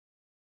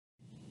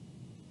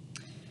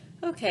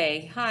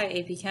Okay, hi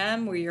AP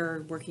Chem. We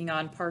are working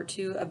on part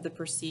 2 of the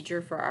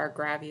procedure for our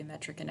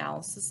gravimetric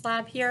analysis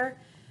lab here.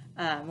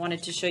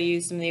 Wanted to show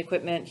you some of the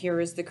equipment. Here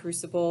is the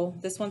crucible.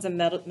 This one's a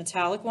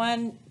metallic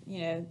one.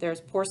 There's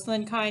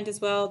porcelain kind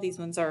as well. These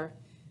ones are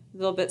a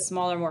little bit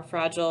smaller, more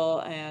fragile,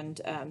 and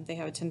they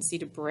have a tendency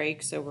to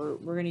break. So we're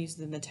going to use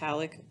the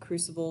metallic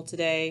crucible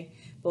today.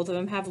 Both of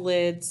them have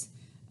lids,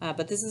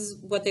 but this is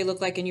what they look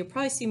like, and you'll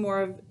probably see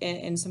more of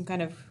in some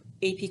kind of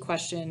AP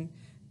question.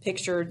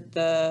 Pictured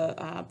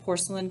the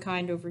porcelain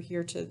kind over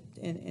here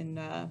in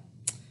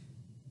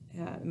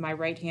my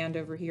right hand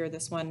over here.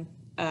 This one,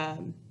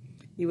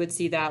 you would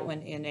see that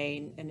one in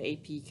an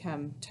AP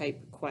Chem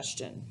type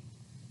question.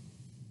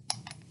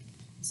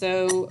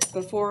 So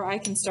before I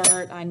can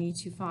start, I need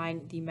to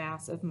find the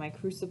mass of my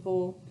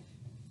crucible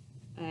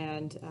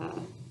and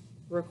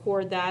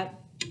record that.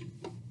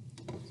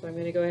 So I'm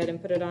going to go ahead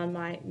and put it on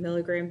my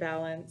milligram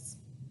balance.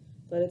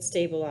 Let it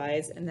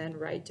stabilize, and then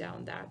write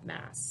down that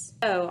mass.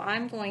 So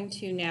I'm going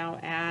to now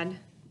add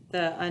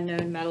the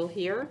unknown metal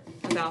here,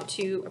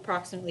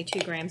 approximately 2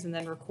 grams, and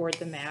then record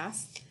the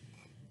mass.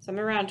 So I'm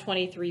around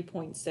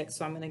 23.6,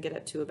 so I'm going to get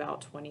it to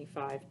about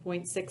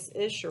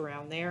 25.6-ish,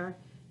 around there.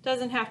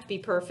 Doesn't have to be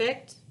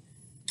perfect,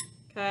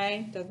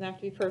 okay? Doesn't have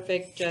to be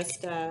perfect,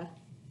 just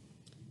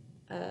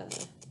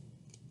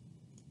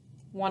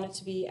want it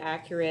to be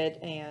accurate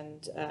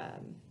and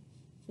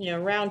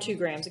around 2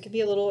 grams. It could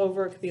be a little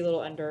over, it could be a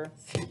little under.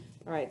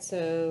 All right,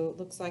 so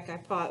looks like I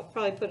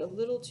probably put a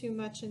little too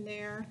much in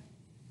there.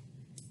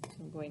 So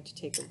I'm going to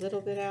take a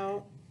little bit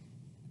out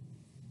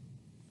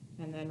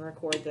and then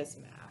record this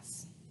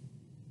mass.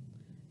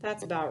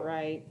 That's about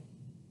right.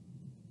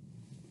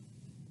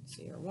 Let's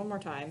see here, one more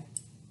time.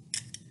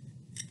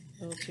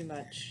 A little too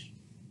much.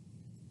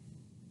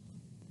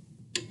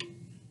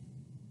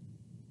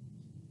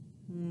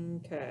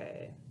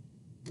 Okay.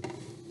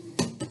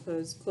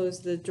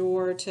 Close the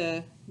door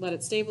to let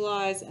it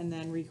stabilize, and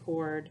then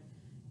record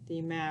the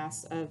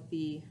mass of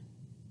the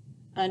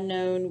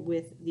unknown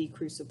with the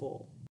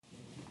crucible.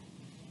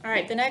 All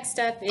right, the next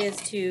step is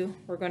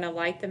we're going to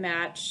light the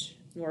match,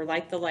 or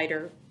light the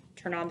lighter,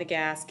 turn on the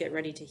gas, get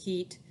ready to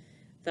heat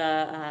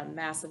the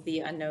mass of the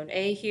unknown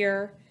A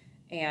here,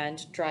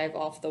 and drive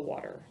off the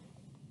water.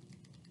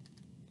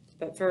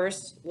 But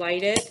first,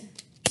 light it,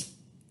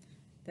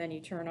 then you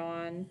turn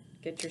on.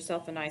 Get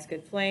yourself a nice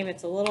good flame.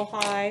 It's a little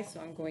high, so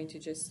I'm going to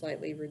just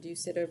slightly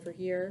reduce it over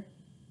here.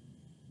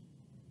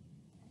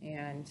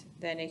 And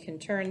then you can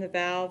turn the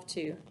valve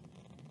to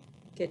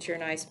get your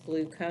nice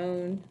blue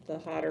cone, the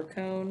hotter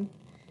cone,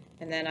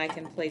 and then I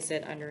can place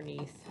it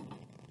underneath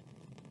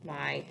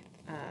my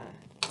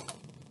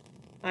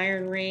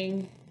iron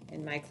ring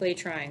and my clay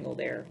triangle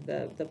there,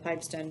 the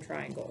pipe stem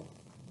triangle.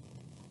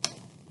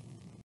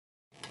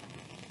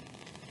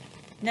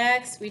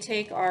 Next, we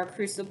take our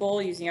crucible,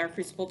 using our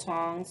crucible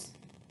tongs,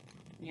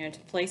 to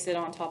place it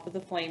on top of the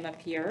flame up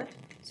here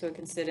so it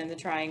can sit in the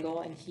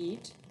triangle and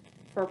heat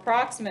for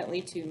approximately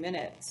 2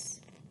 minutes.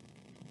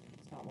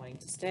 It's not wanting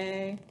to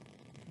stay.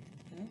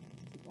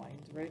 Keep wanting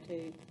to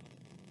rotate.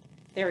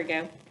 There we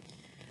go.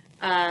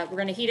 We're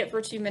going to heat it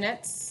for 2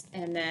 minutes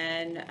and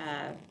then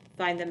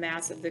find the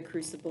mass of the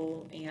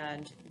crucible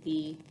and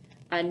the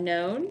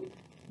unknown.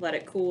 Let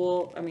it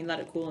cool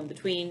in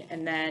between,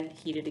 and then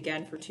heat it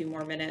again for 2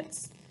 more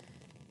minutes.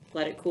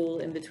 Let it cool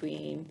in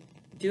between.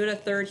 Do it a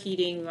third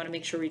heating. We want to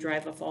make sure we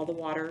drive off all the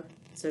water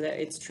so that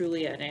it's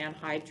truly an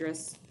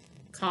anhydrous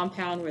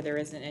compound where there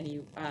isn't any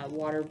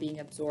water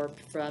being absorbed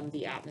from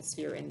the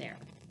atmosphere in there.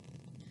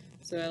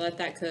 So I let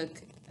that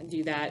cook and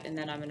do that, and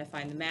then I'm going to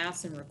find the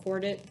mass and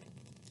record it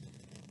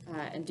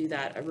and do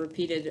that. I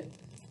repeated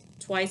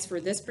twice for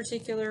this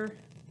particular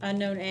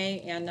unknown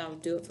A, and I'll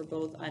do it for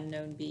both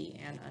unknown B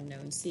and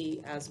unknown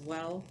C as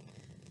well.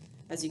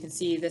 As you can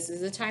see, this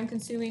is a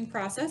time-consuming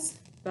process,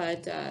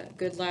 but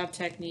good lab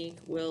technique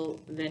will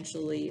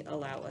eventually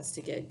allow us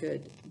to get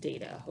good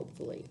data,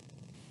 hopefully.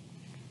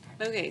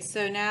 Okay,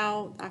 so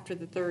now after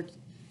the third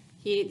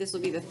heat, this will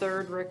be the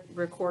third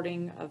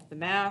recording of the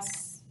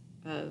mass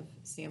of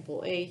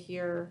sample A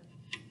here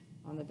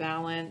on the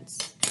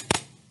balance.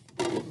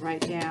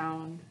 Write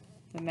down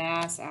the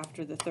mass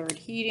after the third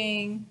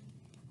heating.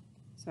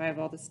 So I have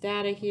all this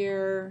data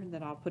here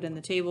that I'll put in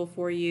the table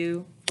for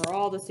you for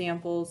all the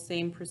samples,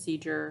 same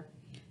procedure.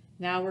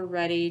 Now we're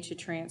ready to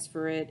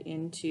transfer it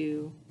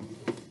into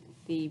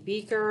the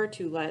beaker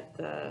to let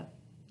the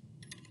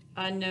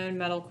unknown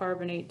metal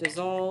carbonate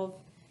dissolve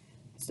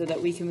so that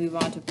we can move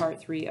on to part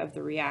 3 of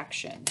the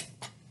reaction.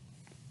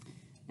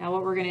 Now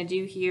what we're going to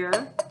do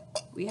here,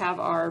 we have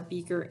our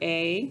beaker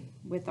A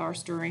with our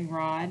stirring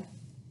rod.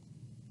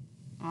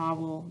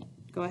 We'll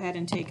go ahead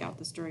and take out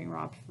the stirring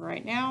rod for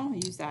right now. I'll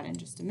use that in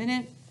just a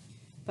minute.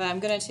 But I'm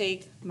going to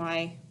take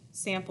my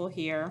sample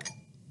here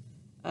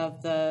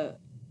of the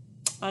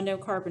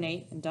unknown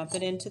carbonate and dump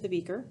it into the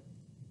beaker.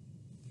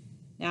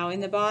 Now in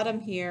the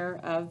bottom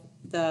here of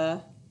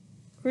the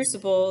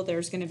crucible,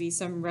 there's going to be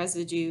some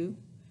residue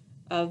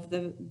of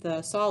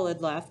the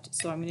solid left,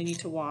 so I'm going to need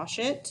to wash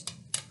it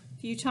a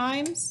few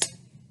times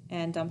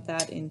and dump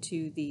that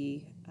into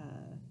the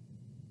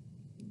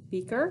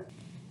beaker.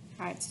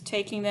 All right, so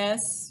taking this,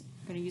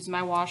 I'm going to use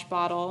my wash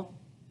bottle,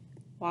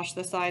 wash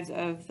the sides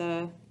of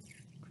the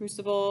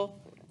crucible,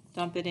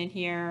 dump it in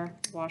here,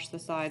 wash the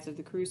sides of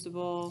the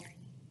crucible,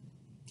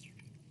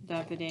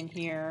 dump it in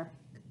here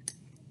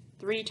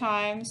 3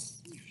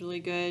 times. It's really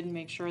good.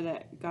 Make sure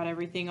that you got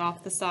everything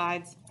off the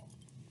sides.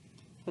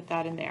 Put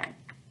that in there.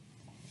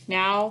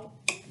 Now,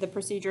 the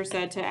procedure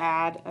said to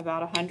add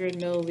about 100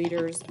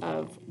 milliliters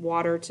of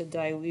water to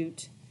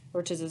dilute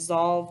or to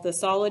dissolve the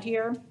solid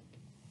here.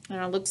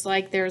 And it looks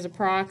like there's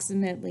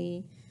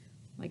approximately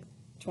like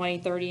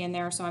 20-30 in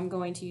there, so I'm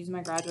going to use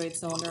my graduated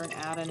cylinder and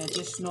add an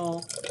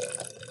additional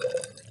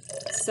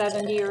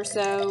 70 or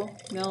so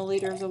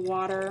milliliters of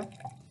water.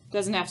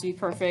 Doesn't have to be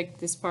perfect.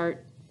 This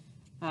part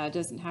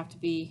doesn't have to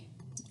be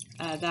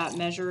that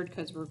measured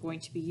because we're going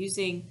to be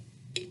using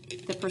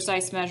the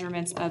precise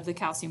measurements of the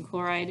calcium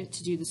chloride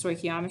to do the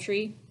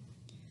stoichiometry.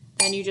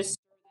 Then you just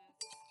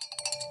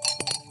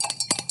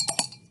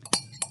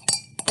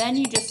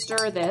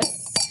stir this,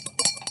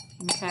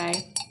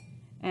 okay,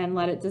 and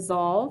let it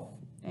dissolve.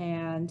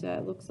 And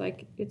it looks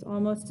like it's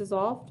almost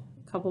dissolved.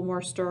 A couple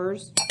more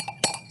stirs.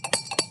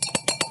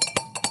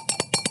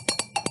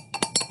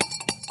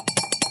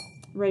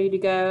 Ready to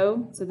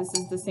go. So this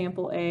is the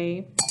sample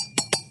A.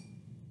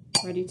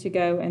 Ready to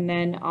go. And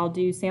then I'll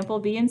do sample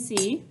B and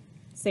C.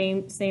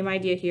 Same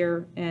idea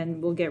here, and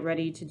we'll get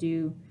ready to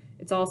do,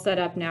 it's all set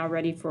up now,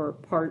 ready for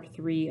part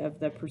 3 of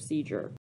the procedure.